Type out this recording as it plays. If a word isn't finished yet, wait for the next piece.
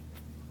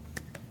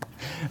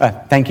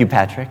Thank you,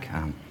 Patrick.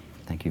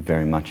 Thank you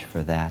very much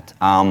for that.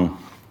 I'm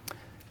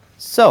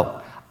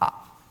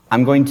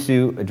going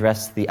to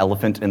address the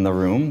elephant in the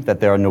room, that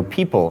there are no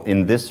people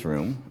in this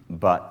room,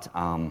 but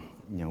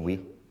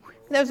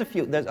there's a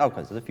few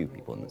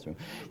people in this room.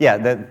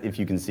 Yeah, if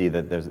you can see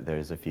that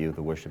there's a few,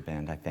 the worship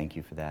band, I thank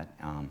you for that.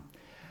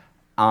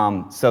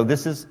 So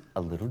this is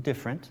a little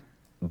different,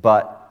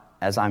 but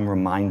as I'm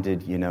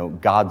reminded,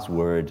 God's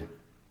word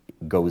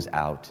goes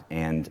out,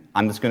 and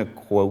I'm just going to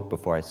quote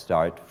before I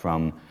start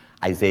from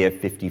Isaiah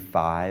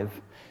 55.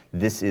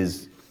 This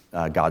is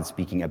God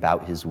speaking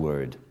about his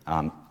word.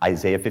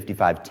 Isaiah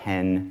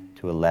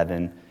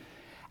 55:10-11.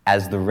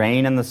 As the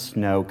rain and the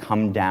snow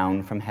come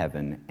down from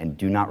heaven and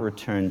do not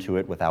return to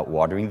it without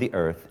watering the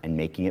earth and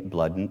making it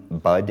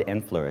bud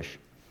and flourish,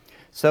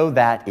 so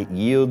that it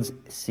yields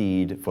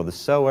seed for the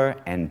sower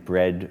and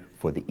bread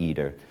for the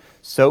eater,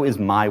 so is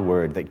my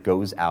word that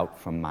goes out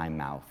from my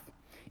mouth.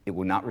 It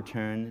will not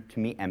return to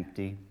me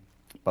empty,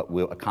 but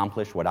will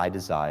accomplish what I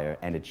desire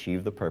and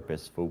achieve the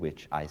purpose for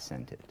which I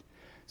sent it.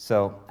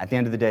 So at the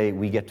end of the day,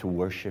 we get to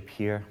worship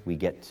here. We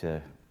get to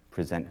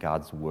present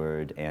God's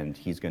word, and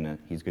he's gonna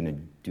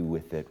do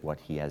with it what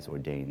he has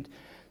ordained.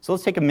 So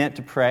let's take a minute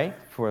to pray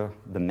for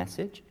the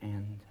message.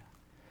 And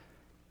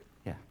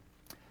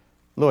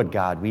Lord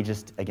God, we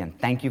just, again,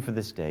 thank you for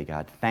this day,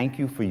 God. Thank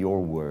you for your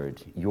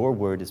word. Your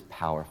word is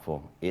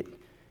powerful. It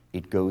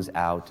goes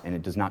out, and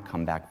it does not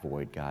come back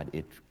void, God.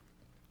 It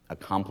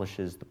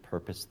accomplishes the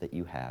purpose that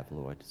you have,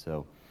 Lord.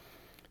 So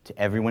to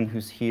everyone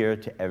who's here,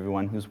 to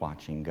everyone who's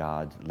watching,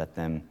 God, let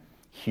them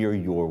hear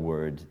your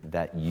word,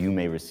 that you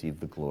may receive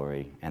the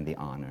glory and the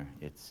honor.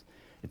 It's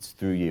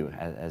through you.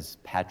 As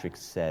Patrick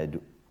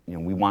said,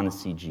 we want to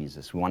see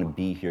Jesus. We want to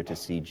be here to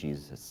see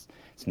Jesus.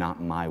 It's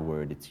not my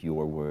word, it's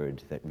your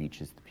word that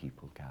reaches the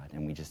people, God.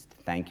 And we just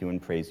thank you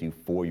and praise you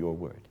for your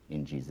word.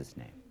 In Jesus'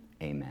 name,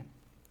 amen.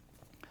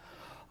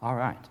 All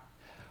right.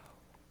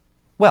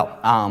 Well,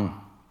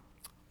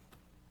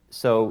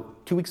 so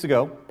 2 weeks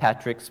ago,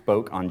 Patrick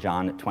spoke on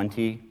John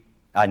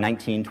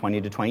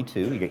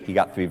 19:20-22. He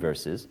got 3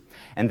 verses.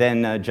 And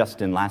then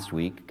Justin last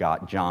week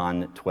got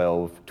John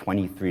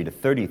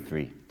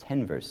 12:23-33,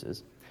 10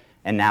 verses.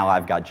 And now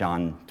I've got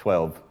John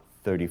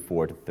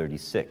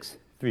 12:34-36,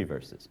 3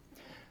 verses.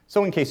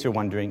 So in case you're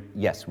wondering,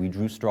 yes, we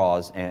drew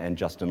straws and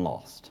Justin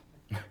lost.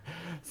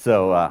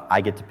 So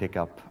I get to pick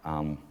up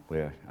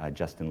where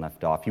Justin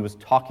left off. He was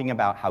talking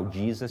about how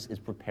Jesus is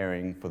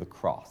preparing for the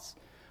cross.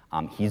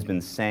 He's been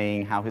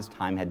saying how his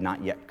time had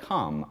not yet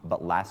come,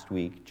 but last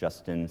week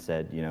Justin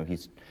said,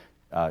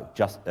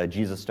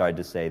 Jesus started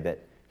to say that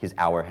his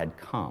hour had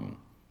come.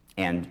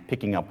 And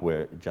picking up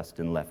where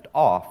Justin left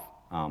off,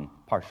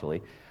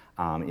 partially,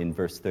 in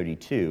verse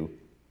 32,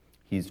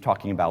 he's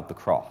talking about the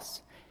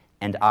cross.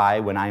 And I,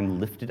 when I am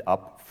lifted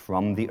up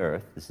from the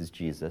earth, this is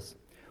Jesus,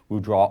 will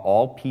draw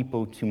all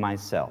people to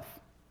myself.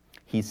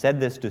 He said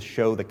this to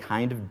show the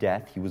kind of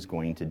death he was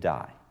going to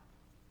die.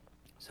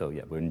 So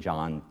we're in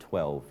John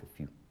 12, if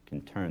you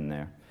can turn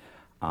there.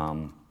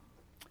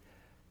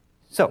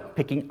 So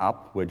picking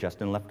up where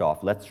Justin left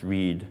off, let's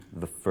read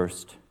the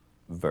first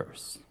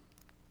verse.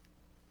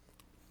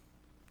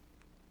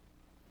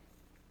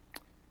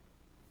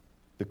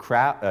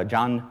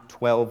 John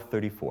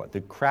 12:34.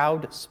 The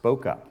crowd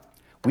spoke up.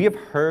 We have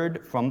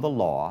heard from the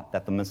law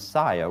that the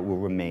Messiah will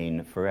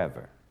remain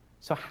forever.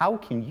 So how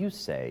can you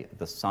say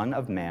the Son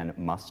of Man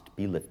must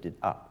be lifted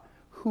up?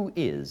 Who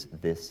is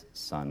this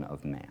Son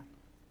of Man?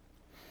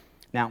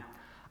 Now,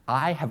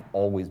 I have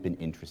always been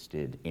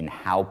interested in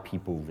how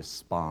people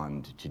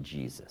respond to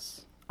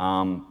Jesus,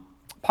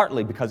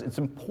 partly because it's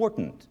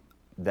important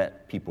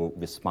that people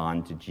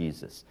respond to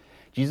Jesus.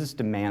 Jesus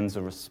demands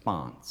a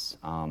response.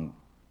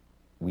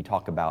 We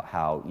talk about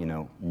how,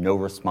 no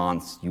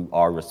response, you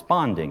are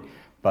responding.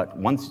 But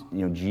once,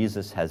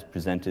 Jesus has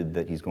presented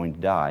that he's going to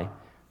die,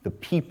 the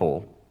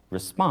people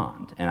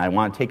respond. And I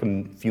want to take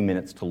a few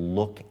minutes to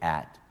look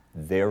at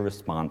their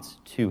response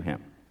to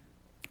him.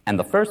 And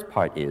the first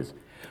part is,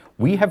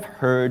 we have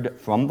heard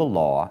from the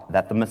law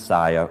that the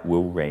Messiah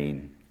will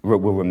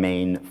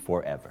remain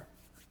forever.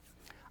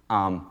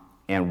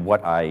 And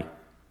what I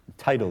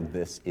titled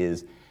this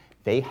is,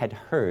 they had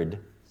heard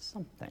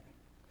something.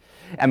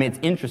 I mean, it's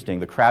interesting.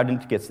 The crowd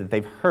indicates that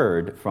they've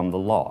heard from the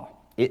law.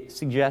 It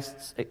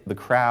suggests the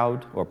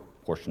crowd, or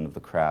portion of the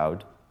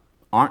crowd,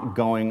 aren't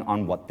going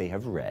on what they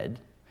have read,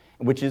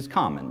 which is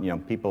common.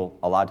 People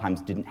a lot of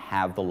times didn't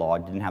have the law,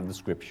 didn't have the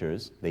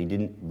scriptures. They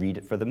didn't read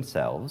it for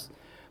themselves,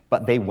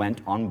 but they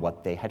went on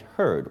what they had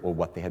heard or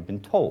what they had been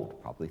told,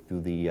 probably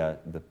through the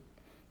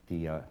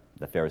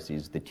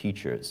Pharisees, the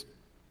teachers.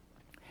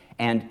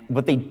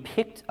 But they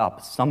picked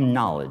up some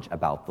knowledge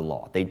about the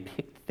law. They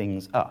picked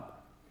things up.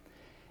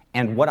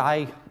 And what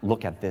I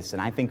look at this,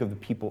 and I think of the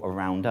people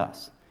around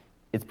us,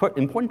 it's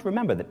important to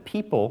remember that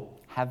people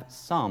have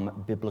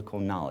some biblical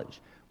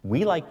knowledge.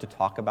 We like to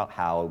talk about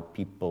how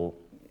people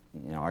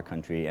in our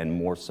country, and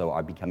more so,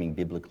 are becoming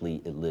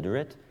biblically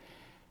illiterate.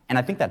 And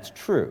I think that's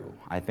true.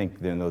 I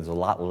think there's a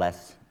lot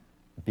less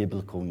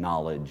biblical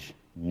knowledge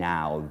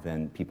now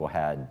than people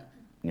had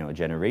a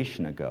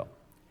generation ago.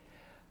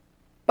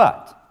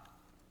 But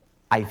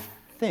I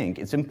think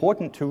it's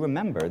important to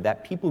remember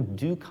that people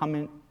do come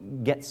and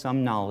get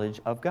some knowledge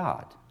of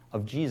God,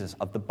 of Jesus,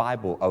 of the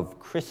Bible, of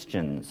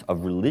Christians,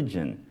 of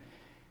religion.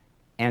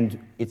 And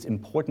it's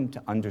important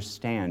to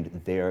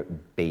understand their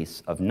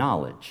base of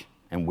knowledge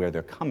and where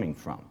they're coming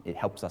from. It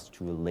helps us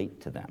to relate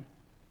to them.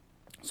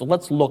 So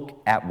let's look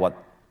at what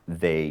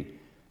they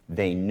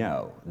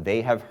know.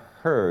 They have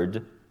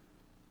heard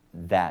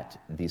that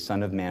the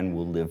Son of Man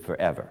will live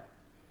forever.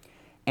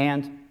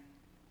 And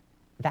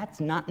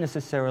that's not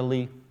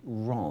necessarily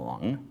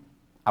wrong.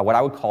 What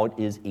I would call it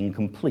is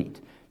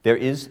incomplete. There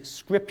is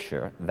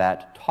scripture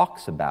that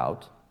talks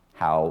about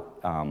how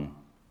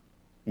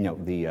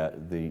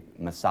the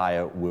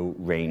Messiah will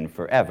reign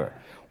forever.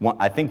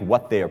 I think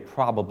what they are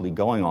probably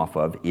going off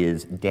of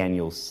is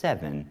Daniel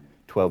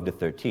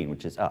 7:12-13,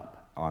 which is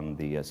up on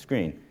the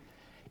screen.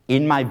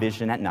 In my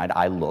vision at night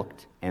I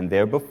looked, and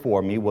there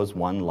before me was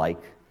one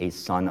like a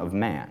son of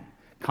man.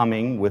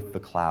 Coming with the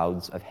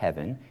clouds of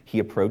heaven, he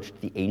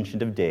approached the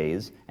Ancient of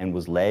Days and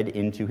was led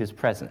into his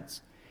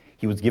presence.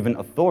 He was given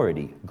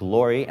authority,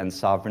 glory, and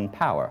sovereign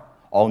power.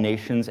 All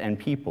nations and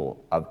peoples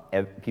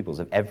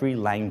of every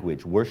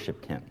language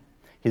worshipped him.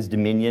 His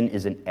dominion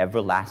is an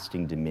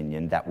everlasting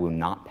dominion that will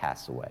not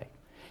pass away,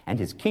 and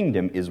his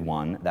kingdom is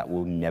one that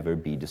will never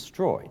be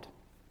destroyed.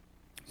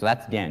 So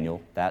that's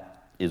Daniel.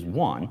 That is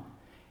one.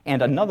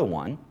 And another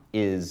one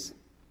is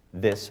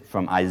this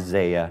from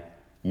Isaiah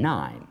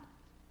 9.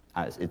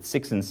 It's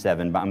 6 and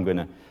 7,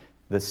 but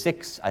the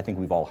 6, I think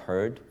we've all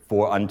heard.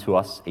 For unto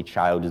us a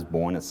child is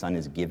born, a son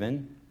is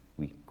given.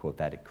 We quote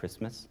that at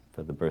Christmas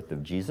for the birth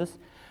of Jesus.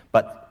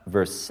 But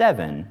verse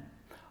 7,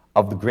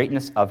 of the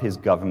greatness of his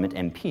government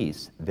and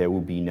peace, there will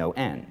be no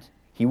end.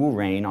 He will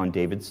reign on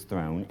David's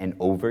throne and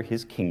over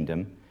his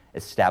kingdom,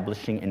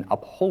 establishing and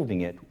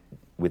upholding it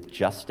with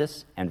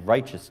justice and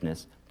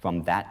righteousness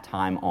from that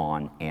time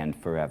on and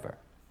forever.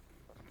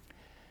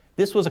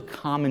 This was a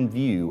common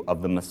view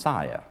of the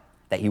Messiah,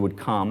 that he would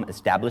come,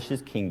 establish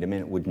his kingdom,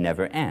 and it would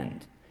never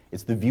end.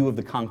 It's the view of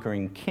the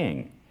conquering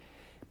king.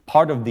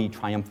 Part of the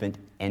triumphant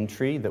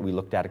entry that we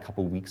looked at a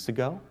couple weeks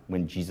ago,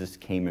 when Jesus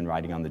came in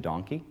riding on the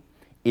donkey,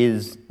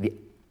 is the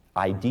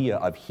idea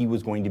of he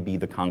was going to be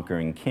the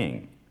conquering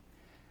king.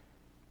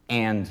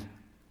 And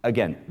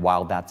again,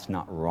 while that's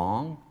not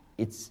wrong,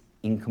 it's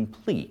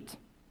incomplete.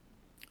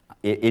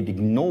 It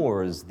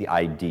ignores the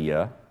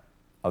idea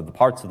of the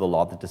parts of the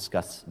law that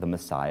discuss the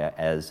Messiah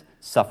as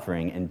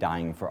suffering and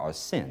dying for our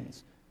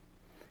sins.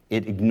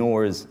 It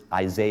ignores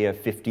Isaiah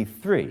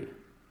 53.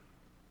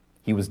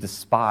 He was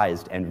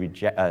despised and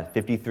rejected,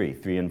 53,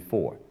 3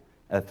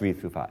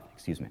 through 5,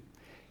 excuse me.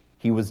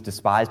 He was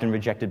despised and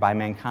rejected by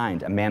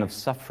mankind, a man of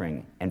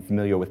suffering and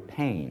familiar with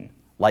pain.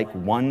 Like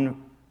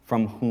one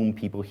from whom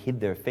people hid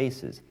their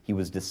faces, he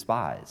was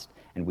despised,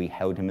 and we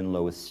held him in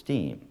low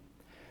esteem.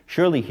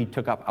 Surely he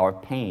took up our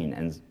pain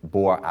and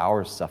bore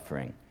our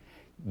suffering.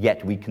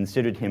 Yet we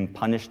considered him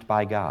punished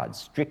by God,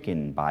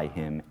 stricken by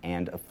him,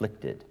 and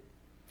afflicted.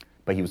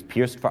 But he was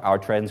pierced for our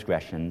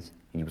transgressions,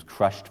 and he was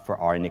crushed for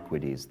our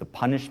iniquities. The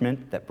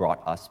punishment that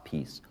brought us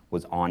peace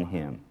was on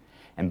him,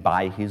 and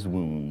by his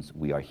wounds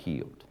we are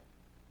healed.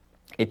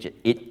 It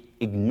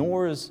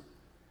ignores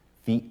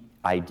the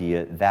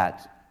idea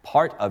that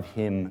part of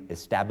him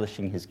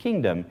establishing his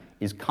kingdom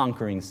is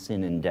conquering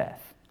sin and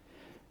death.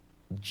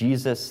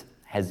 Jesus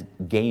has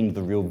gained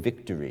the real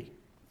victory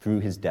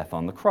through his death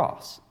on the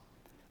cross.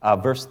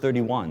 Verse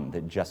 31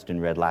 that Justin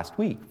read last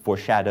week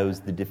foreshadows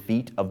the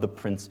defeat of the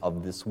prince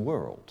of this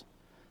world,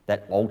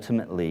 that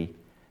ultimately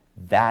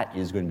that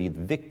is going to be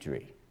the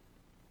victory.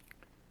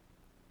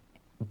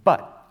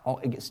 But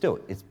still,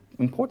 it's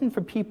important for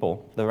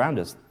people around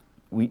us.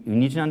 We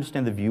need to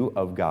understand the view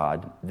of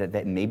God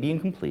that may be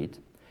incomplete,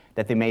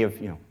 that they may have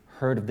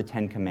heard of the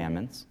Ten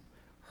Commandments,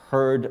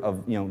 heard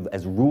of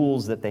as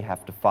rules that they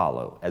have to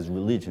follow, as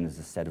religion is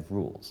a set of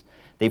rules.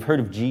 They've heard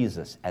of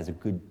Jesus as a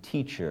good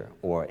teacher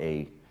or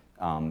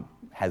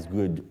has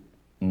good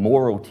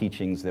moral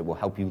teachings that will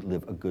help you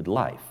live a good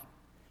life.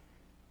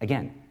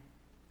 Again,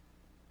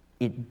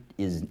 it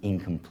is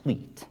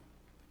incomplete.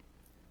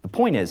 The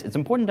point is, it's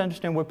important to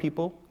understand where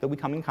people that we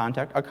come in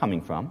contact are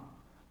coming from.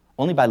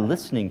 Only by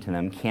listening to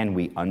them can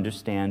we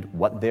understand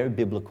what their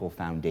biblical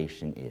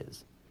foundation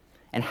is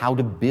and how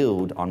to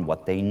build on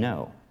what they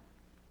know.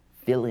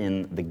 Fill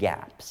in the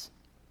gaps.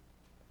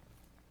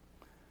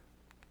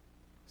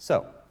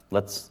 So,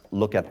 let's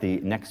look at the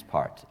next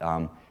part.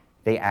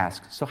 They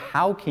ask, so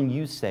how can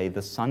you say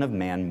the Son of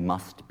Man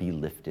must be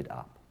lifted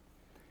up?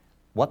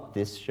 What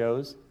this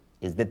shows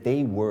is that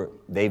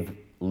they've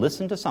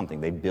listened to something,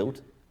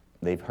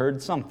 they've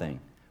heard something,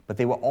 but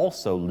they were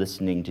also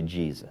listening to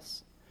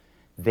Jesus.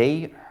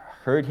 They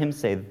heard him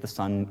say that the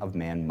Son of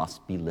Man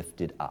must be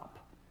lifted up.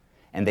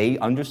 And they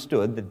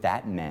understood that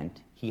that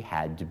meant he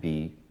had to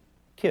be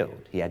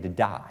killed, he had to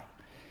die.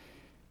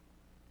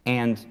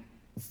 And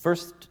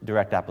first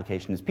direct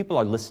application is people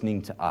are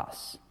listening to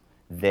us.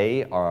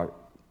 We have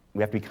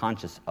to be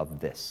conscious of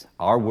this.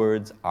 Our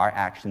words, our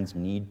actions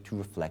need to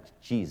reflect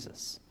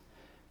Jesus.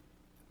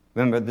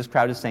 Remember, this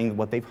crowd is saying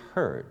what they've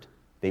heard.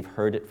 They've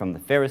heard it from the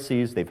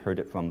Pharisees, they've heard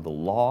it from the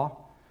law,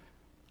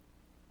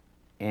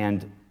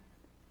 and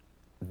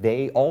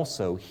they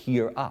also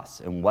hear us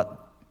and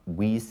what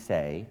we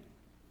say.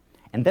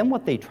 And then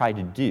what they try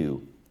to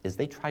do is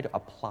they try to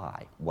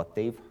apply what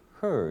they've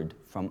heard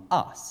from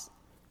us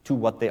to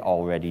what they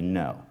already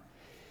know.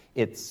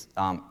 It's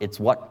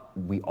what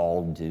we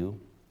all do.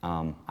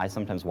 I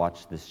sometimes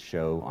watch this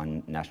show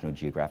on National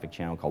Geographic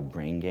Channel called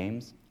Brain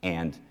Games,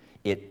 and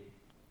it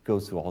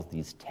goes through all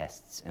these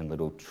tests and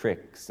little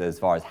tricks as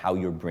far as how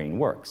your brain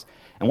works.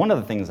 And one of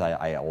the things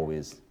I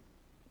always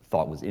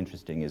thought was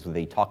interesting is when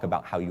they talk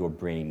about how your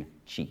brain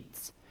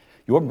cheats.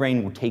 Your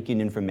brain will take in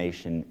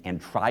information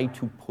and try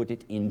to put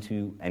it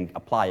into and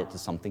apply it to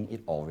something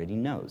it already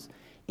knows.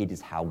 It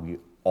is how we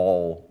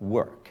all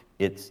work.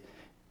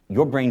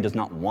 Your brain does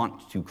not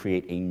want to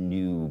create a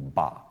new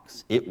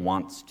box. It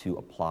wants to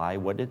apply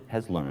what it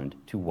has learned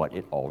to what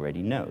it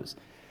already knows.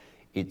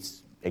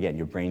 It's, again,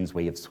 your brain's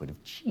way of sort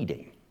of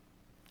cheating.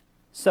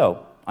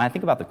 So, when I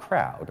think about the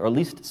crowd, or at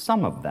least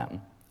some of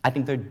them, I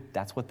think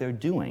that's what they're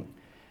doing.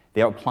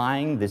 They're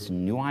applying this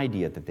new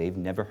idea that they've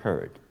never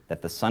heard,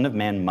 that the Son of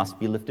Man must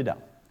be lifted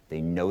up.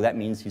 They know that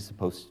means he's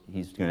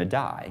going to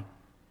die.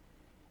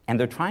 And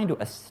they're trying to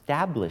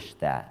establish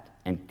that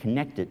and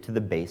connect it to the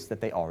base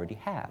that they already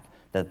have,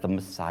 that the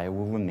Messiah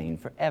will remain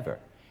forever.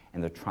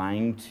 And they're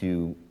trying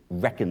to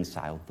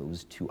reconcile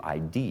those two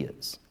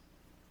ideas.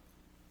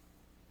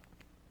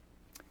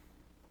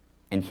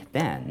 And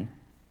then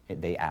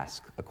they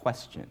ask a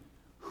question.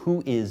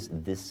 Who is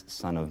this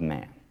Son of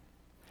Man?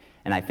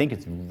 And I think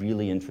it's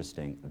really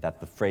interesting that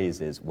the phrase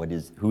is,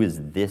 who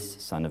is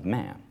this Son of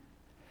Man?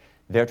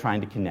 They're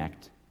trying to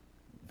connect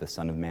the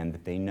Son of Man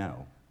that they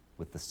know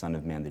with the Son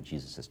of Man that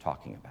Jesus is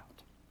talking about.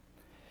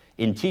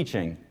 In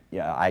teaching,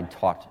 I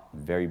taught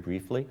very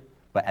briefly,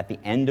 but at the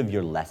end of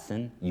your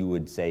lesson, you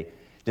would say,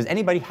 does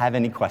anybody have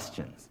any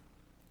questions?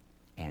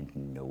 And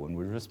no one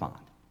would respond.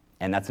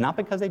 And that's not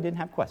because they didn't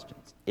have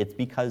questions. It's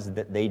because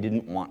that they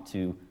didn't want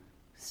to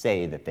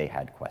say that they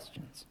had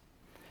questions.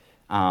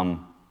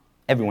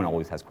 Everyone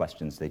always has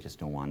questions, they just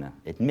don't want to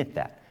admit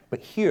that. But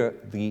here,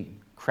 the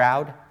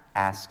crowd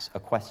asks a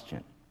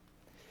question.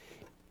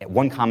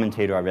 One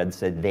commentator I read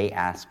said they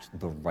asked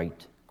the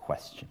right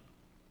question.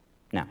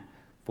 Now,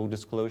 full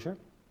disclosure,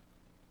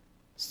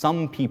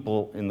 some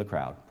people in the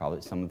crowd,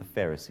 probably some of the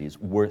Pharisees,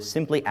 were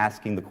simply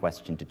asking the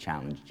question to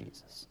challenge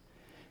Jesus.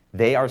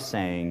 They are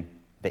saying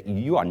that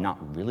you are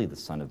not really the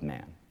Son of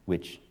Man,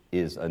 which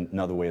is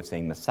another way of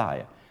saying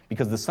Messiah,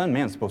 because the Son of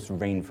Man is supposed to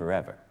reign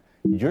forever.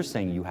 You're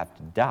saying you have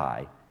to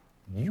die.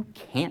 You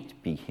can't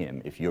be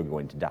him if you're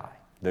going to die.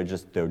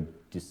 They're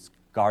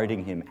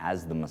discarding him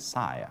as the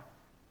Messiah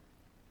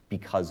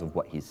because of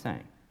what he's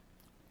saying.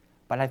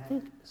 But I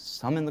think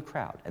some in the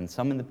crowd and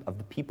some of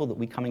the people that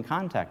we come in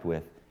contact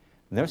with,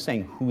 they're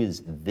saying, who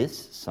is this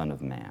Son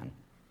of Man?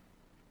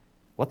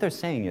 What they're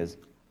saying is,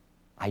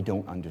 I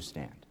don't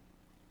understand.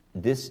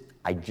 This,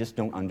 I just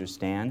don't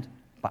understand,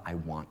 but I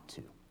want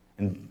to.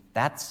 And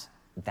that's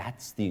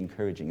the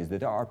encouraging, is that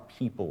there are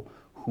people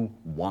who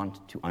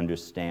want to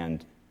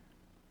understand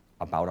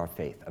about our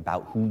faith,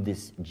 about who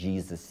this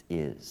Jesus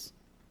is,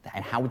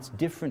 and how it's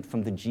different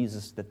from the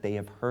Jesus that they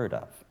have heard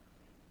of.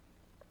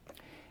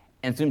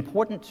 And it's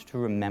important to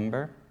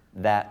remember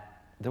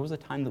that there was a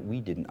time that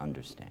we didn't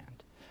understand.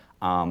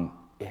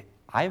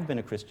 I've been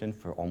a Christian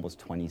for almost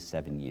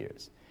 27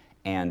 years,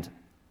 and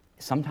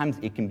sometimes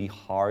it can be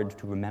hard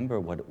to remember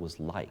what it was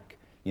like.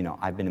 You know,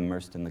 I've been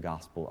immersed in the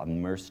gospel,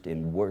 immersed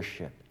in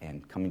worship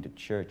and coming to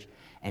church,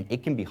 and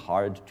it can be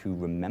hard to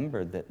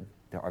remember that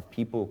there are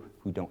people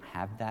who don't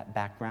have that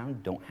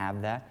background, don't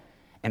have that,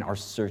 and are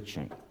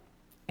searching.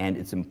 And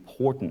it's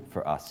important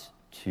for us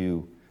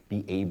to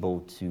be able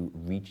to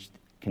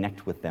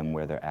connect with them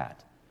where they're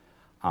at.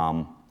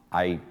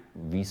 I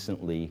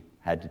recently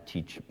had to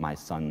teach my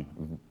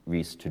son,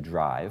 Reese, to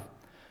drive,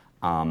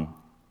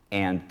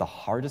 and the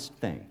hardest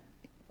thing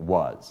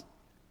was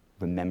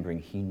remembering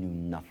he knew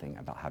nothing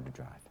about how to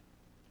drive.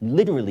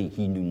 Literally,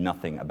 he knew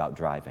nothing about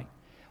driving.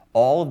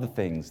 All of the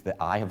things that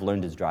I have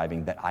learned as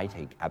driving that I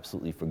take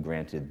absolutely for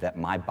granted, that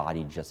my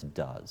body just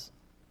does,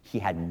 he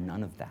had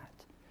none of that.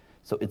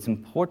 So it's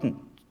important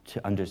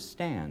to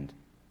understand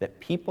that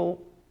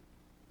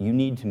you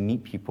need to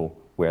meet people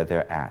where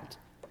they're at.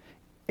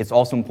 It's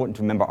also important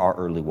to remember our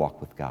early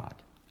walk with God,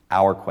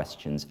 our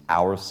questions,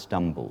 our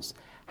stumbles,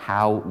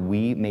 how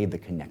we made the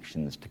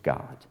connections to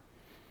God.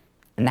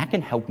 And that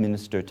can help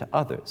minister to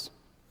others.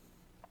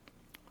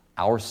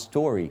 Our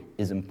story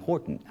is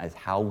important as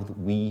how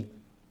we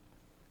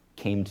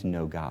came to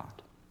know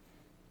God.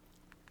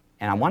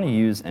 And I want to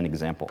use an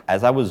example.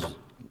 As I was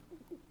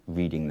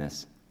reading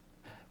this,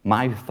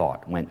 my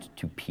thought went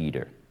to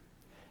Peter.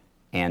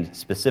 And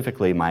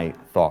specifically, my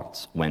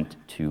thoughts went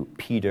to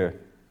Peter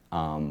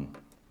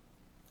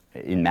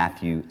in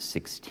Matthew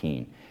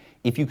 16.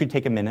 If you could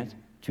take a minute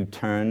to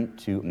turn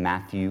to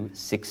Matthew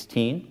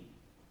 16.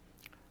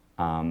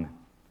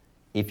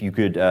 If you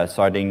could,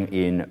 starting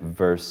in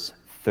verse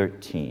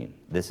 13.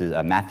 This is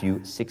Matthew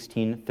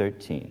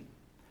 16:13.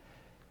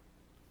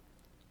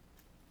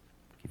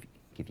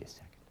 Give give you a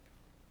second.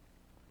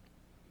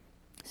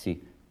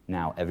 See,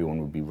 now everyone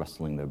would be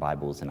rustling their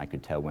Bibles, and I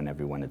could tell when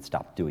everyone had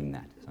stopped doing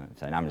that.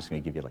 So I'm just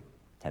going to give you like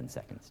 10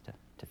 seconds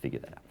to figure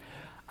that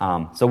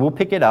out. So we'll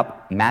pick it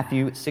up,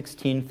 Matthew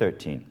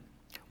 16:13.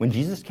 When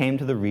Jesus came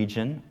to the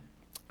region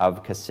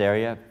of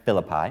Caesarea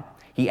Philippi,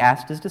 he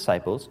asked his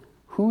disciples,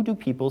 "Who do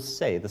people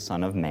say the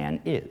Son of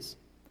Man is?"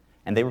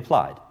 And they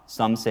replied,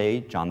 "Some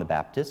say John the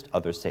Baptist,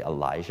 others say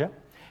Elijah,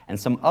 and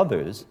some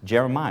others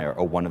Jeremiah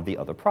or one of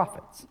the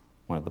prophets.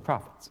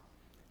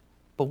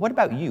 But what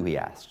about you?" he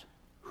asked.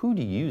 "Who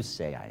do you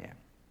say I am?"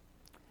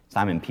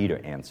 Simon Peter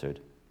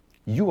answered,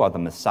 "You are the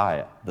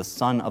Messiah, the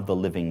Son of the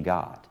living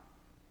God."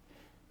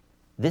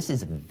 This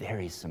is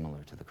very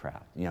similar to the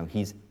crowd.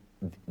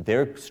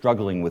 They're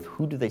struggling with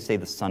who do they say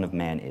the Son of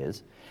Man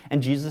is,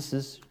 and Jesus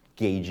is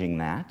gauging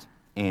that,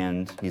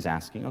 and he's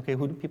asking, okay,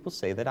 who do people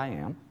say that I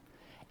am?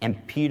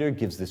 And Peter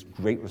gives this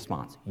great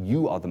response.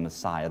 You are the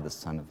Messiah, the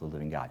Son of the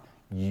living God.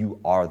 You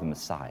are the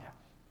Messiah.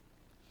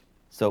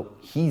 So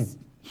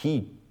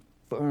he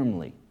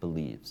firmly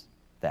believes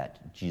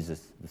that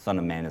Jesus, the Son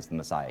of Man, is the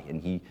Messiah,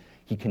 and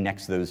he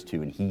connects those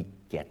two, and he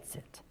gets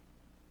it.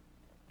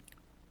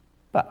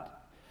 But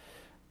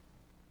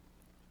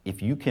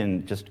if you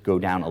can just go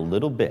down a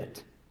little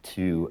bit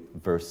to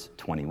verse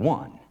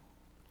 21,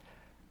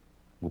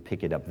 we'll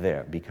pick it up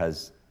there,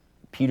 because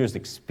Peter's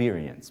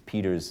experience,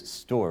 Peter's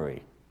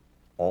story,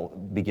 all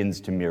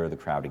begins to mirror the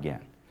crowd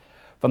again.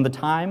 From that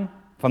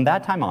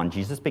time on,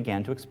 Jesus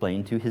began to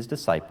explain to his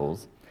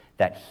disciples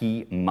that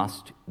he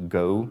must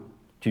go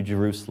to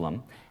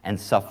Jerusalem and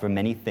suffer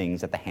many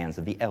things at the hands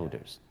of the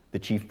elders, the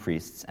chief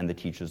priests, and the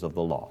teachers of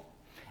the law,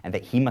 and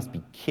that he must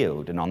be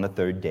killed and on the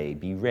third day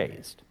be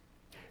raised.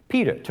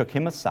 Peter took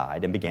him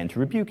aside and began to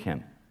rebuke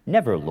him.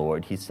 "Never,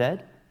 Lord," he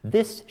said,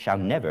 "this shall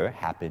never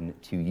happen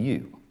to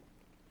you."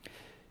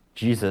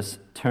 Jesus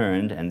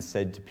turned and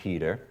said to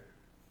Peter,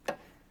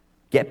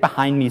 "Get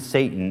behind me,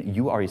 Satan.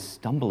 You are a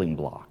stumbling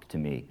block to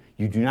me.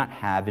 You do not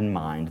have in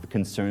mind the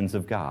concerns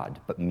of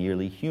God, but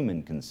merely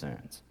human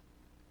concerns."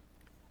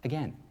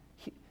 Again,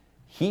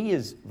 he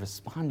is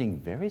responding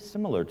very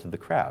similar to the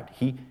crowd.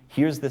 He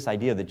hears this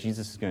idea that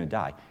Jesus is going to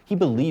die. He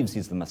believes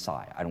he's the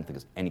Messiah. I don't think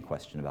there's any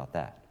question about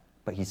that.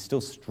 But he's still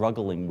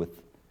struggling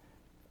with,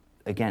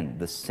 again,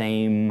 the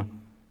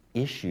same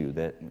issue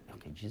that,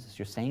 okay, Jesus,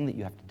 you're saying that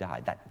you have to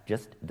die. That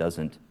just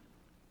doesn't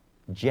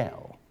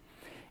gel.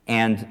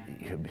 And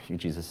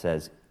Jesus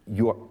says,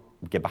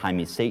 "Get behind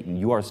me, Satan.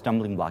 You are a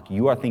stumbling block.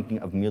 You are thinking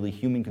of merely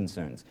human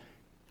concerns."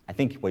 I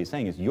think what he's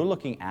saying is you're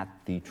looking at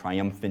the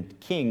triumphant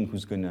king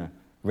who's going to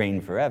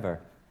reign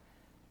forever.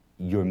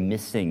 You're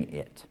missing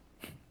it.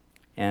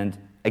 And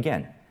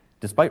again,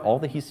 despite all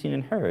that he's seen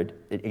and heard,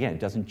 it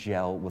doesn't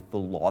gel with the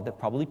law that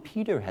probably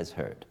Peter has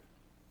heard.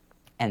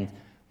 And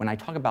when I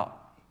talk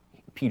about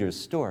Peter's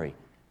story,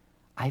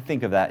 I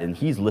think of that, and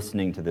he's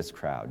listening to this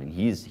crowd, and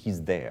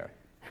he's there.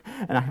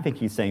 And I think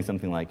he's saying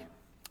something like,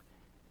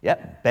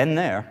 "Yep, been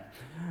there."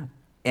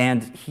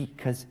 And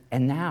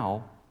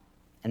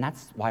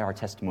that's why our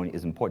testimony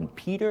is important.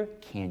 Peter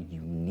can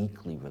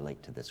uniquely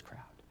relate to this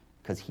crowd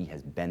because he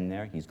has been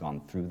there, he's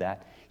gone through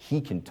that. He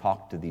can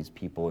talk to these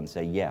people and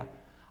say, "Yeah,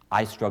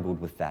 I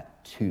struggled with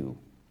that too."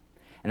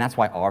 And that's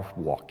why our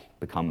walk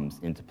becomes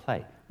into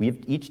play. We have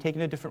each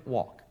taken a different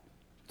walk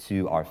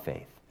to our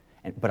faith.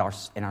 But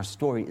our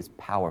story is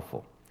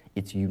powerful.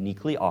 It's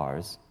uniquely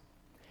ours,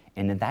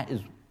 and that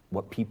is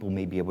what people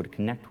may be able to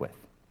connect with.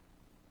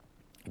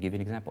 I'll give you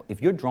an example.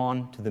 If you're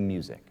drawn to the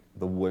music,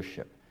 the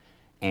worship,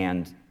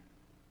 and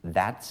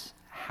that's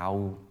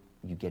how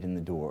you get in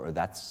the door, or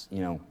that's,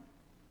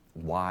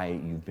 why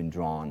you've been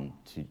drawn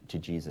to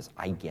Jesus,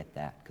 I get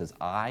that, because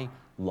I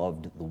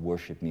loved the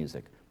worship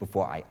music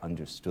before I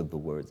understood the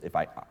words,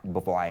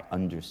 before I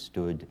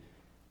understood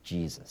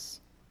Jesus.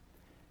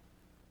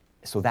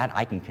 So that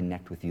I can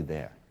connect with you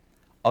there.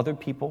 Other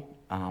people,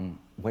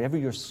 whatever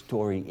your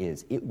story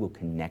is, it will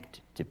connect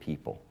to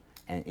people,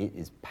 and it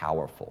is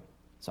powerful.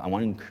 So I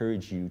want to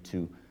encourage you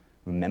to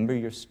remember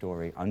your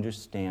story,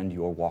 understand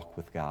your walk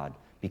with God,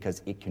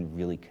 because it can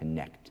really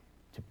connect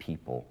to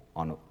people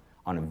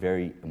on a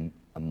very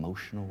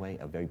emotional way,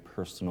 a very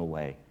personal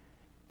way.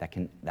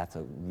 That's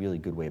a really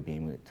good way of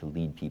being able to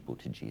lead people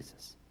to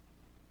Jesus.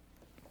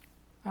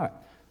 All right,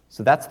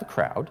 so that's the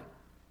crowd.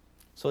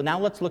 So now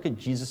let's look at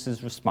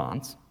Jesus'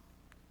 response.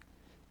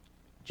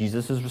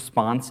 Jesus'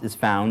 response is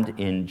found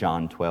in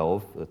John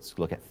 12. Let's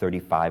look at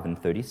 35 and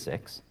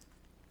 36.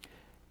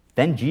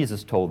 Then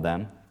Jesus told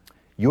them,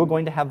 "You are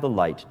going to have the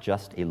light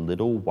just a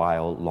little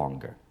while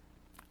longer.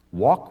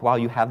 Walk while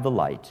you have the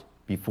light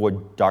before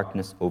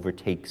darkness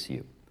overtakes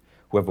you.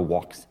 Whoever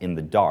walks in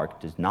the dark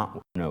does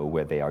not know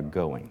where they are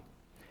going.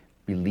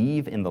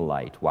 Believe in the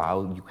light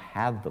while you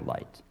have the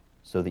light,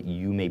 so that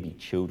you may be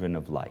children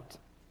of light."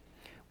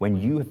 When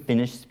he had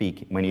finished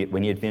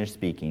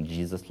speaking,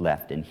 Jesus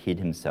left and hid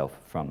himself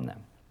from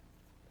them.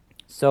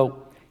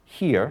 So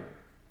here,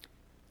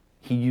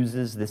 he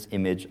uses this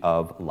image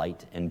of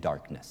light and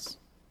darkness.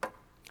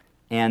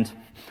 And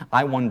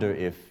I wonder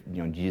if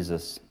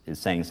Jesus is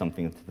saying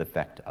something to the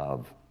effect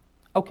of,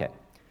 okay,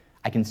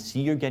 I can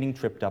see you're getting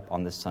tripped up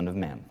on this Son of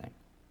Man thing,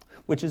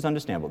 which is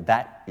understandable.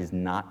 That is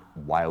not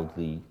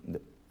wildly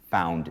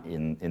found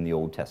in the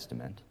Old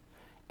Testament.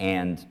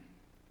 And,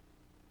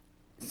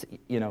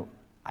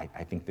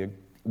 I think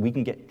we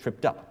can get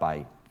tripped up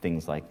by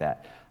things like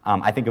that.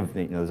 I think of,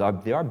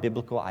 there are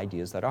biblical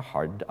ideas that are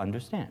hard to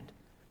understand.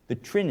 The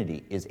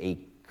Trinity is a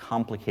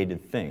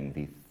complicated thing,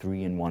 the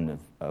three-in-one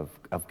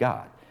of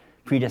God.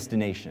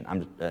 Predestination,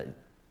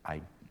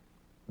 I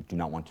do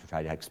not want to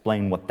try to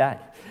explain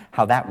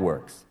how that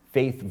works.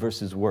 Faith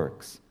versus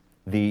works.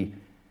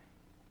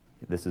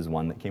 This is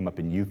one that came up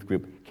in youth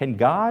group. Can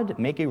God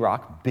make a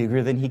rock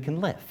bigger than he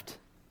can lift?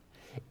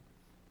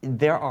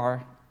 There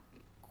are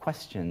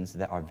questions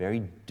that are very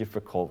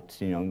difficult,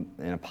 and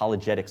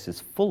apologetics is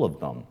full of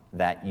them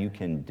that you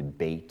can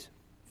debate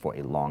for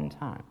a long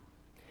time.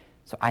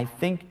 So I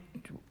think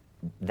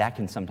that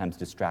can sometimes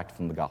distract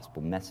from the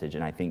gospel message,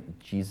 and I think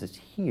Jesus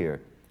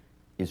here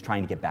is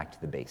trying to get back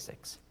to the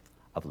basics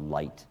of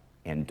light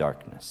and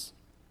darkness.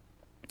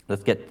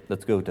 Let's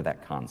go to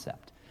that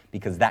concept,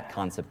 because that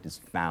concept is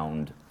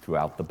found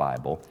throughout the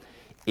Bible.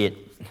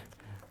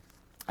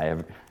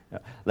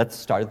 Let's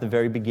start at the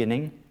very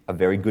beginning, a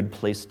very good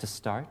place to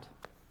start.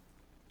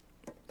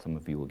 Some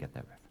of you will get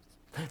that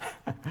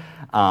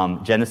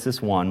reference.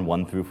 Genesis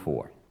 1 through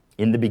 4.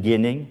 In the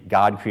beginning,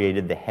 God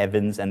created the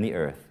heavens and the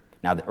earth.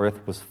 Now the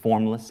earth was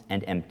formless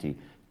and empty.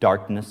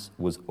 Darkness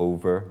was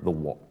over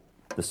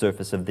the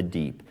surface of the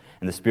deep,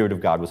 and the Spirit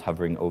of God was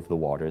hovering over the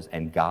waters.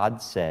 And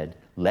God said,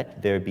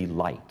 "Let there be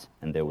light,"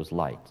 and there was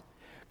light.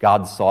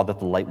 God saw that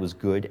the light was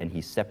good, and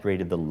he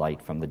separated the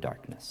light from the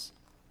darkness.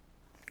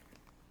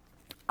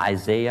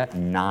 Isaiah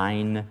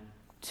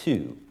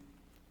 9:2.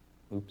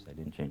 Oops, I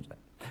didn't change that.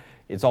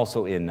 It's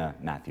also in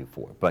Matthew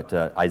 4. But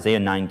Isaiah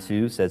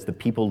 9:2 says, "The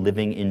people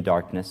living in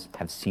darkness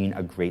have seen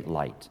a great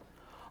light.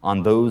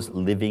 On those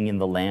living in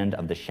the land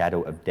of the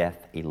shadow of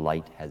death, a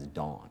light has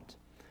dawned."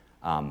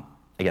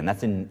 Again,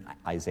 that's in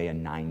Isaiah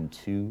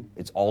 9:2.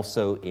 It's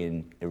also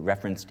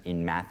referenced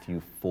in Matthew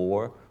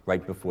 4,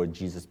 right before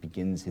Jesus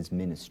begins his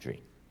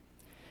ministry.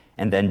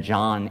 And then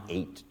John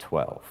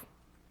 8:12.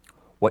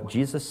 When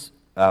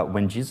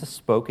Jesus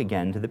spoke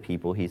again to the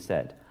people, he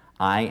said,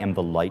 "I am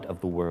the light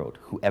of the world.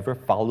 Whoever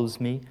follows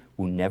me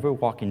will never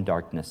walk in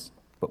darkness,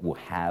 but will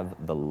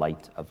have the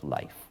light of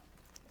life."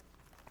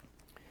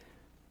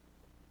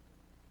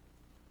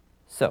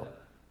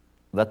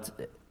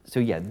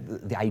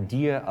 The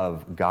idea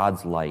of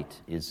God's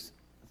light is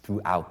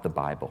throughout the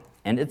Bible.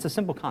 And it's a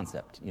simple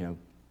concept.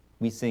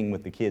 We sing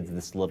with the kids,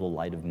 "This little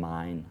light of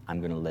mine, I'm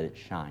going to let it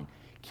shine."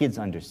 Kids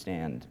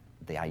understand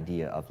the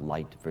idea of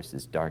light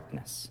versus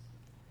darkness.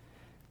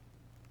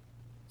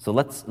 So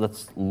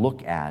let's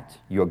look at,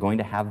 you're going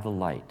to have the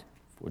light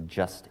for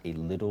just a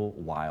little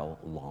while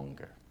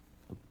longer.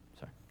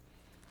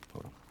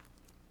 Hold on.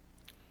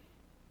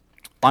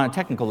 On a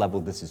technical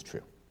level, this is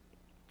true.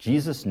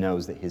 Jesus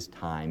knows that his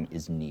time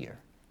is near.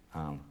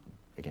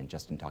 Again,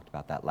 Justin talked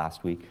about that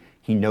last week.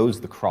 He knows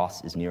the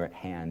cross is near at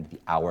hand. The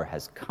hour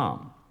has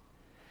come.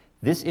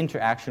 This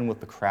interaction with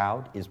the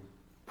crowd is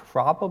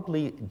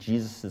probably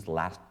Jesus'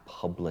 last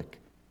public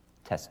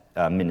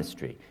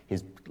ministry,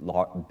 his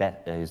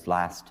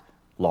last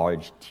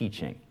large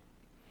teaching.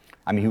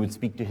 He would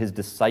speak to his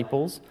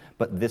disciples,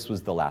 but this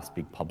was the last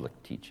big public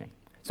teaching.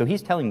 So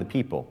he's telling the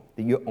people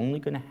that you're only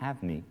going to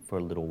have me for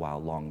a little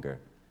while longer.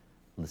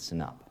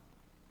 Listen up.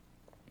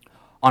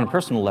 On a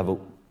personal level,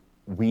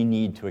 we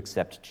need to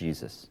accept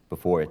Jesus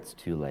before it's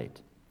too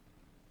late.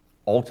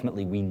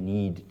 Ultimately, we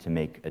need to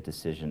make a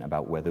decision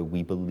about whether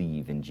we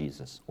believe in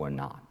Jesus or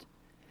not.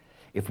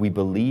 If we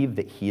believe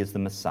that he is the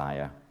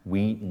Messiah,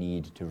 we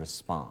need to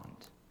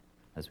respond.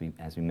 As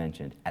we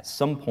mentioned, at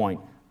some point,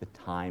 the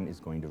time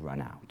is going to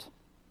run out.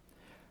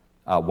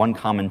 One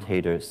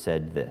commentator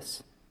said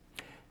this: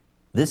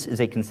 "This is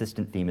a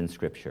consistent theme in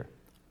Scripture.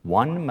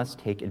 One must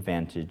take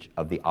advantage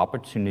of the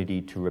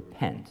opportunity to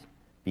repent,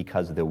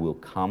 because there will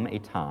come a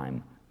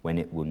time when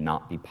it will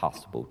not be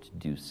possible to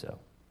do so."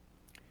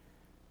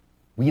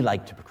 We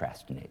like to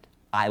procrastinate.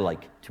 I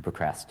like to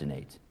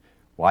procrastinate.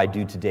 Why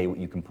do today what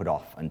you can put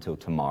off until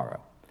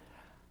tomorrow?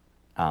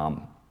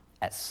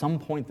 At some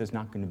point, there's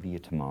not going to be a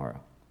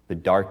tomorrow. The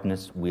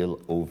darkness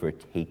will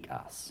overtake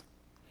us.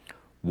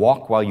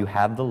 Walk while you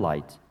have the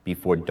light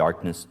before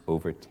darkness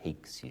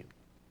overtakes you.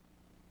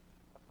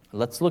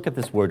 Let's look at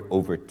this word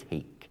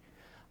overtake.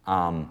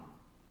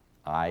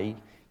 I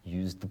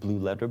used the Blue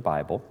Letter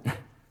Bible.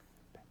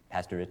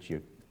 Pastor Rich,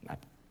 he's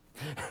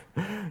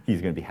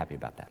going to be happy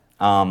about that.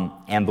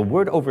 And the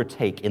word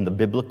overtake in the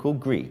biblical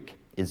Greek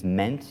is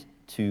meant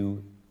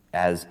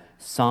as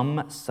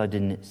some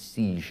sudden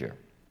seizure.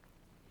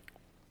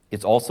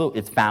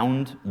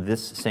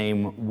 This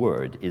same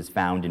word is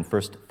found in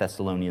 1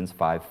 Thessalonians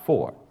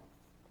 5:4.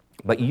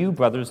 "But you,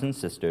 brothers and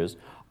sisters,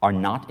 are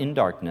not in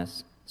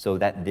darkness, so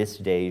that this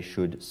day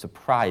should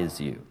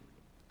surprise you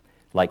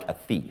like a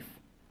thief.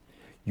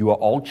 You are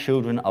all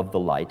children of the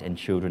light and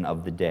children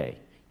of the day.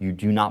 You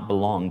do not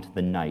belong to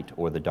the night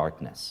or the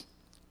darkness."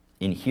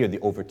 In here,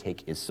 the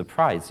overtake is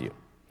surprise you.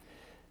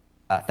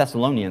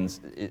 Thessalonians,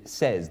 it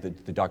says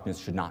that the darkness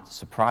should not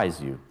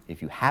surprise you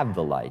if you have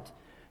the light.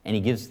 And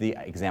he gives the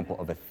example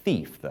of a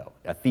thief, though.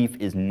 A thief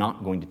is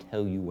not going to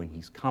tell you when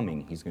he's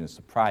coming. He's going to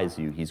surprise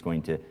you. He's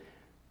going to,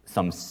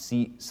 sudden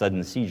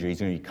seizure,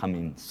 he's going to come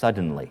in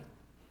suddenly.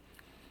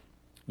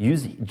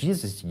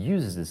 Jesus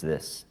uses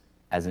this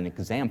as an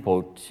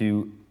example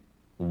to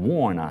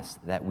warn us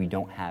that we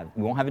won't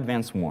have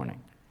advance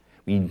warning.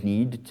 We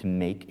need to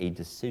make a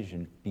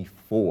decision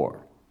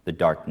before the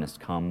darkness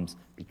comes,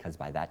 because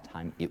by that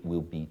time it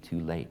will be too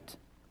late.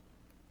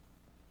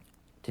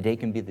 Today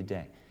can be the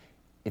day.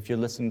 If you're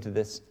listening to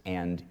this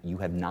and you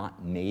have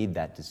not made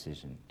that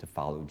decision to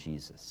follow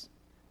Jesus,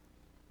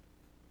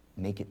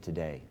 make it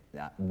today.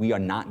 We are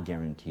not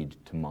guaranteed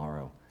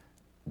tomorrow.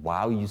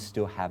 While you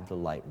still have the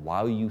light,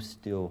 while you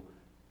still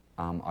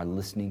are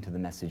listening to the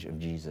message of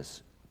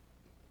Jesus,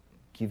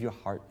 give your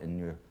heart and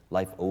your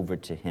life over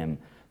to him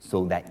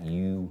so that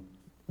you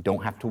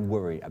don't have to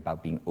worry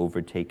about being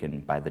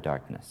overtaken by the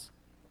darkness.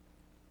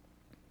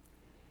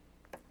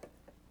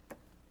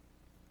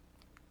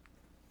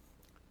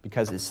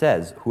 Because it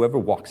says, whoever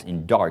walks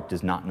in dark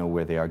does not know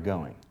where they are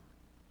going.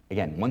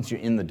 Again, once you're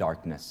in the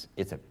darkness,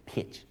 it's a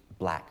pitch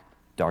black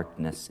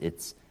darkness.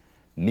 It's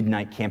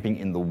midnight camping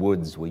in the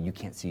woods where you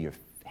can't see your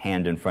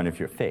hand in front of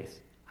your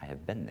face. I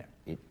have been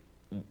there.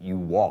 You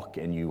walk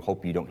and you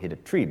hope you don't hit a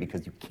tree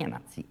because you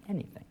cannot see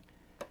anything.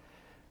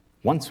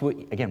 Once we're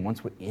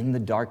in the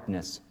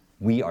darkness,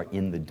 we are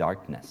in the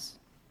darkness.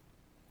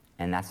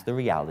 And that's the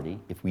reality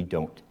if we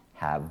don't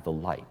have the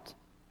light.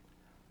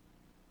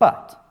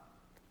 But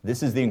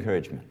this is the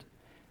encouragement.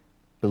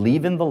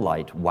 Believe in the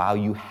light while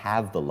you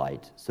have the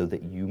light so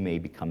that you may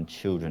become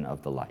children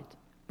of the light.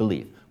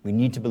 Believe. We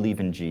need to believe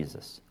in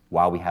Jesus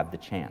while we have the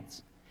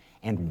chance.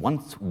 And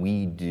once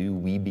we do,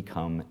 we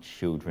become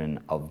children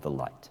of the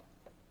light.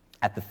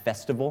 At the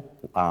festival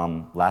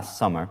last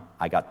summer,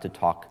 I got to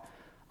talk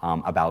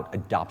about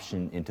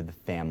adoption into the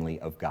family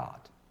of God.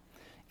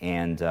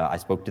 And I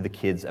spoke to the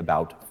kids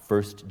about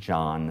 1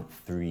 John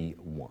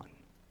 3:1.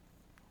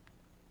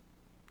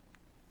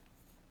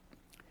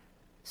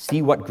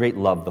 See what great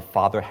love the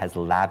Father has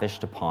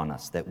lavished upon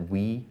us, that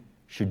we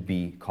should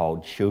be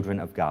called children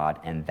of God,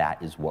 and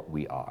that is what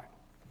we are.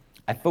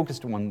 I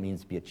focused on what it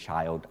means to be a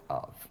child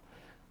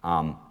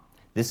of.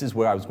 This is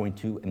where I was going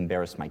to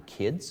embarrass my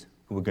kids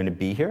who were going to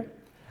be here,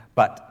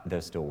 but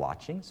they're still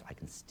watching, so I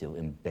can still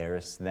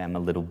embarrass them a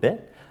little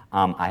bit.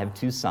 I have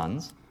 2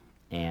 sons,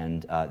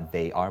 and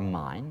they are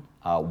mine.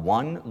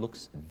 One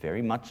looks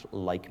very much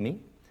like me,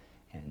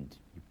 and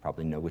you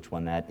probably know which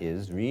one that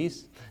is,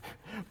 Reese.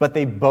 But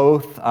they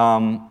both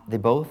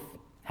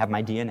have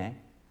my DNA.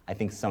 I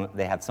think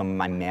they have some of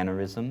my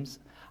mannerisms.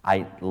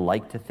 I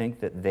like to think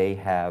that they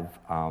have,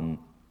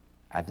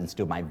 I've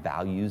instilled my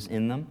values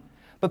in them.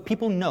 But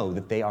people know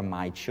that they are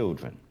my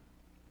children.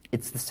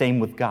 It's the same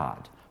with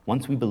God.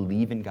 Once we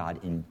believe in God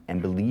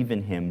and believe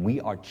in him, we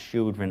are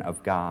children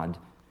of God,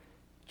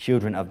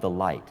 children of the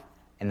light.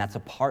 And that's a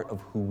part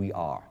of who we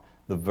are.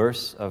 The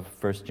verse of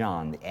 1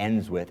 John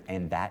ends with,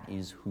 and that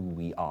is who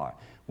we are.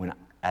 When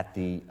at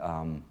the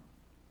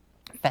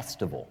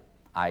festival,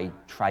 I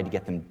tried to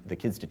get the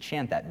kids to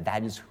chant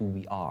that is who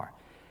we are.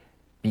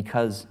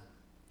 Because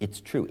it's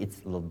true,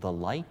 the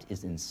light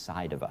is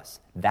inside of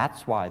us.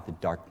 That's why the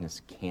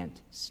darkness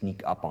can't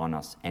sneak up on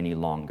us any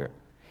longer.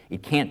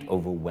 It can't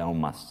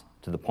overwhelm us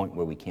to the point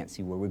where we can't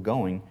see where we're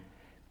going.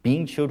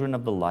 Being children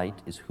of the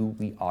light is who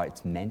we are.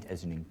 It's meant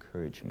as an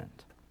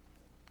encouragement.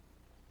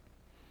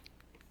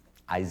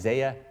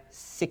 Isaiah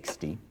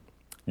 60,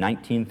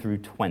 19 through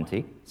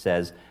 20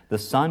 says, the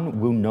sun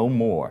will no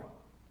more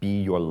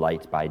be your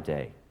light by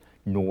day,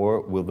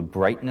 nor will the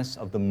brightness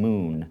of the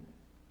moon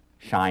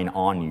shine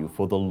on you,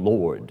 for the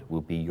Lord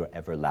will be your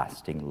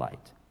everlasting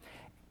light,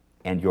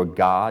 and your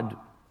God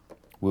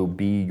will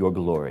be your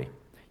glory.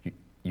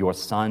 Your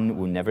sun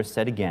will never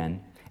set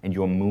again, and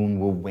your moon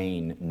will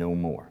wane no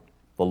more.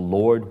 The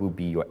Lord will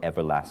be your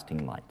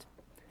everlasting light.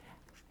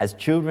 As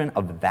children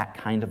of that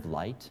kind of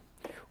light,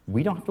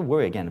 we don't have to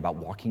worry again about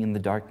walking in the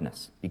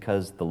darkness,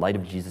 because the light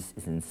of Jesus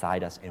is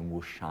inside us and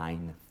will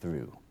shine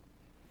through.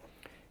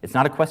 It's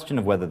not a question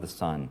of whether the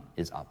sun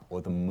is up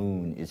or the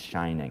moon is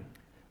shining.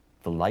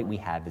 The light we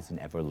have is an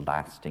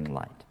everlasting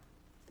light.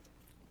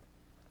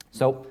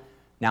 So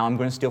now I'm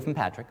going to steal from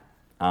Patrick.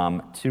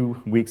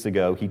 2 weeks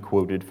ago, he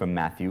quoted from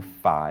Matthew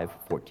 5,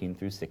 14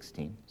 through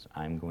 16. So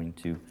I'm going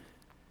to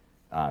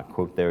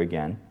quote there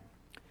again.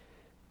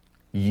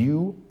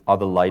 You are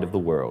the light of the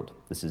world.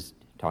 This is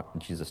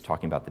Jesus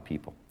talking about the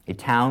people. A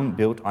town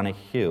built on a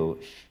hill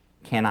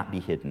cannot be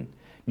hidden.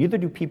 Neither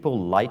do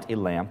people light a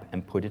lamp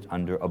and put it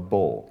under a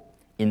bowl.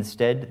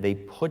 Instead, they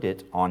put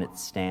it on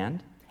its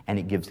stand, and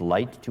it gives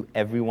light to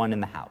everyone in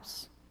the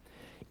house.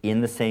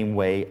 In the same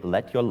way,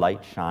 let your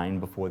light shine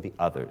before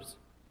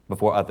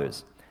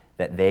others,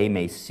 that they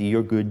may see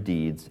your good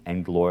deeds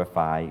and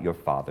glorify your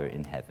Father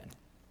in heaven.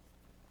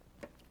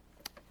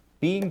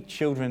 Being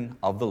children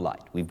of the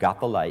light, we've got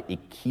the light,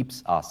 it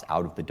keeps us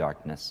out of the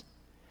darkness,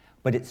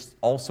 but it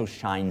also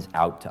shines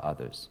out to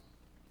others.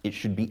 It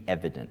should be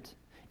evident.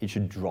 It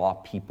should draw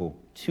people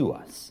to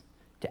us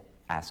to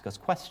ask us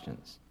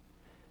questions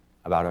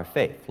about our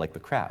faith, like the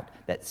crowd,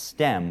 that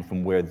stem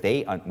from what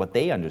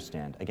they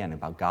understand, again,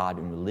 about God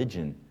and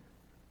religion.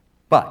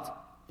 But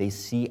they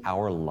see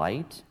our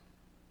light,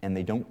 and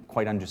they don't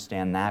quite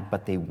understand that,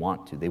 but they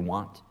want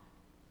to.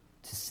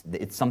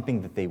 It's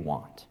something that they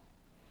want.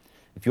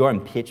 If you are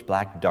in pitch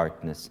black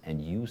darkness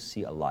and you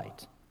see a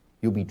light,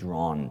 you'll be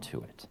drawn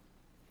to it.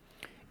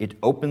 It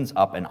opens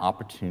up an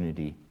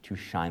opportunity to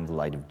shine the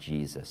light of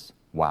Jesus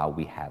while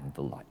we have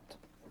the light.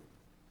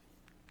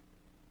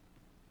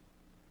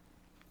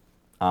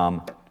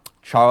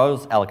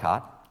 Charles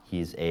Ellicott,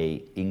 he's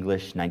an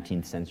English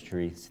 19th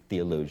century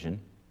theologian,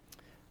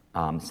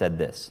 said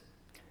this: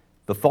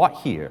 "The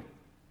thought here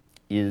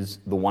is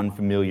the one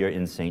familiar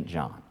in St.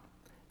 John,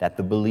 that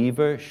the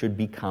believer should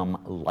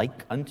become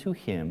like unto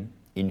him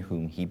in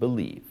whom he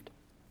believed.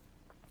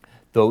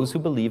 Those who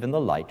believe in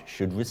the light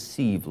should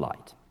receive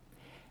light,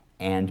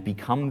 and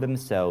become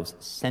themselves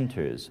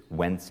centers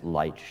whence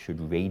light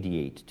should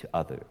radiate to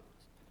others,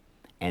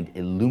 and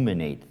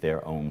illuminate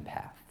their own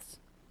paths."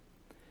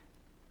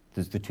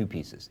 There's the two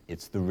pieces.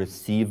 It's the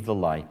receive the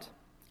light,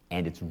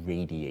 and it's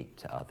radiate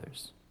to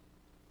others.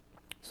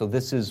 So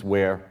this is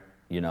where,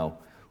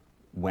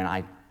 when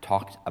I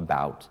talked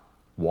about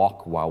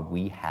walk while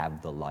we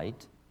have the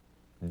light,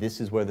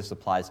 this is where this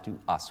applies to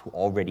us who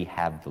already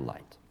have the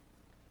light.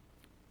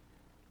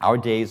 Our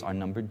days are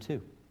numbered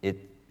too.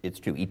 It's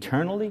true.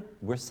 Eternally,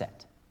 we're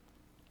set.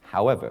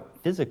 However,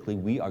 physically,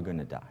 we are going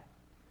to die.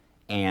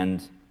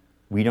 And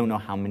we don't know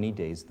how many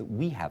days that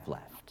we have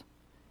left.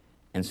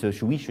 And so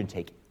we should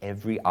take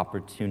every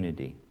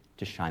opportunity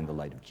to shine the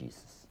light of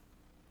Jesus.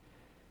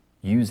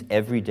 Use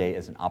every day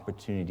as an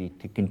opportunity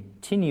to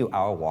continue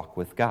our walk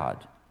with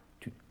God,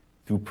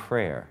 through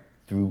prayer,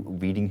 through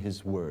reading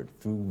His Word,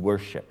 through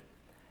worship.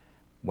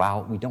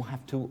 While we don't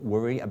have to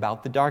worry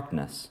about the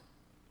darkness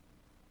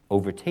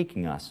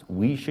overtaking us,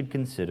 we should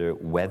consider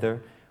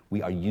whether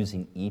we are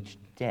using each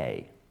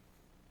day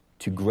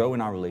to grow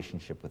in our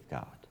relationship with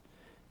God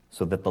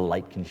so that the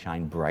light can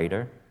shine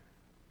brighter,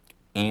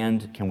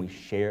 and can we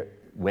share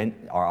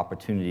when our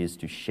opportunities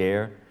to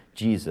share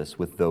Jesus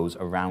with those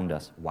around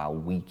us while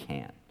we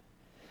can.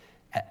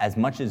 As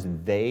much as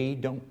they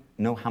don't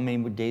know how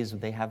many days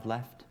they have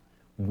left,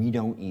 we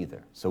don't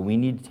either. So we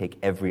need to take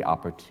every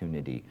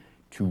opportunity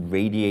to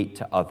radiate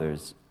to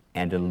others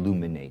and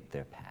illuminate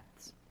their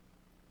paths.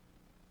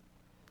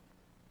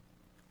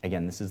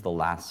 Again, this was the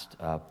last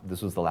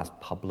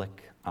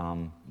public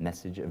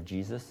message of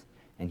Jesus,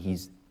 and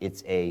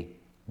it's a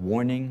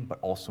warning, but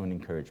also an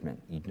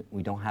encouragement.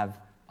 We don't have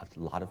a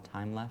lot of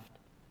time left,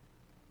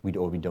 we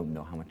don't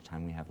know how much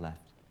time we have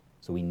left,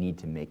 so we need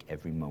to make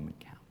every moment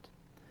count.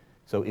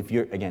 So if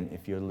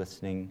you're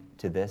listening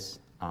to this,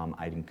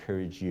 I'd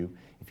encourage you,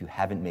 if you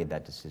haven't made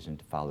that decision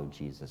to follow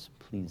Jesus,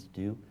 please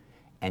do.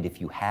 And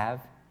if you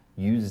have,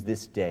 use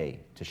this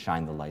day to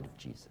shine the light of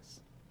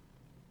Jesus.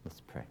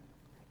 Let's pray.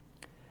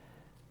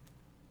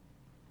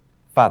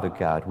 Father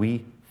God,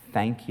 we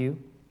thank you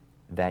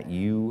that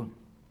you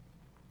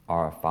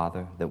are our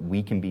Father, that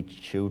we can be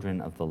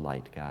children of the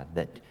light, God,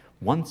 that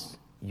once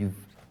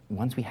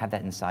we have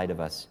that inside of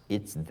us,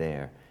 it's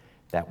there,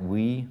 that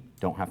we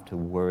don't have to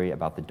worry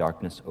about the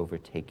darkness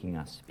overtaking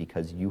us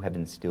because you have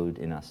instilled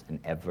in us an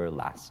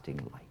everlasting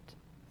light.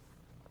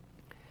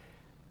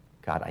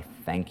 God, I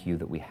thank you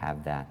that we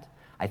have that.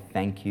 I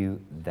thank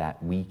you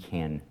that we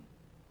can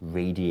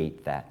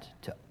radiate that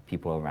to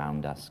people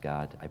around us,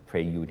 God. I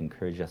pray you would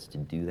encourage us to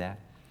do that.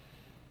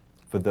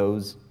 For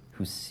those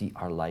who see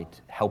our light,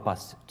 help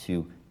us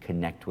to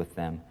connect with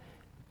them,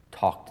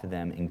 talk to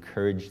them,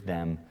 encourage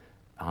them,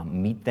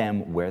 meet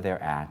them where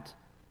they're at,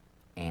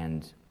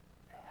 and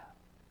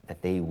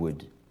that they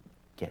would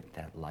get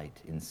that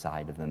light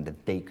inside of them,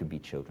 that they could be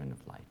children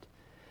of light,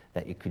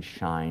 that it could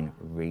shine,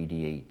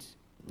 radiate,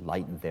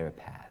 lighten their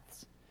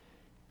paths.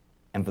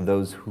 And for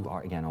those who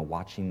are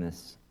watching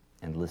this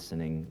and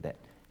listening that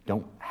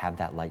don't have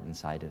that light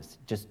inside us,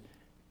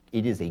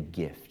 it is a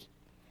gift.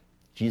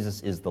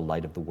 Jesus is the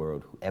light of the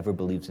world. Whoever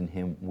believes in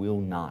him will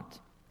not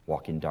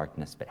walk in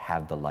darkness, but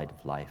have the light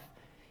of life.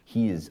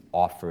 He is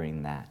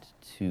offering that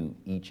to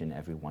each and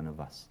every one of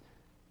us.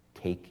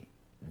 Take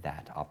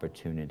that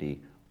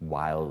opportunity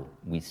while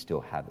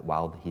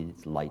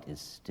his light is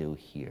still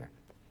here.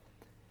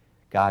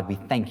 God, we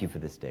thank you for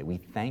this day. We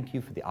thank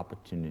you for the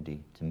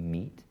opportunity to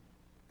meet,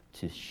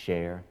 to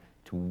share,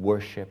 to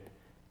worship,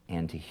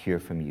 and to hear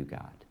from you,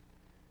 God.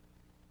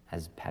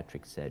 As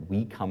Patrick said,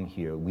 we come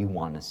here, we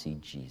want to see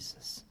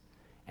Jesus.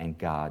 And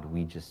God,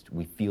 we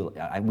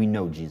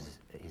know Jesus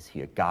is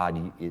here.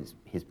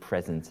 his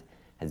presence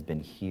has been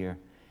here,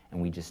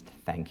 and we just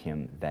thank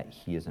him that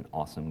he is an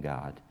awesome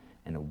God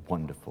and a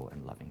wonderful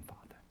and loving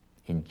Father.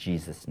 In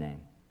Jesus'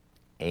 name,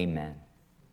 amen.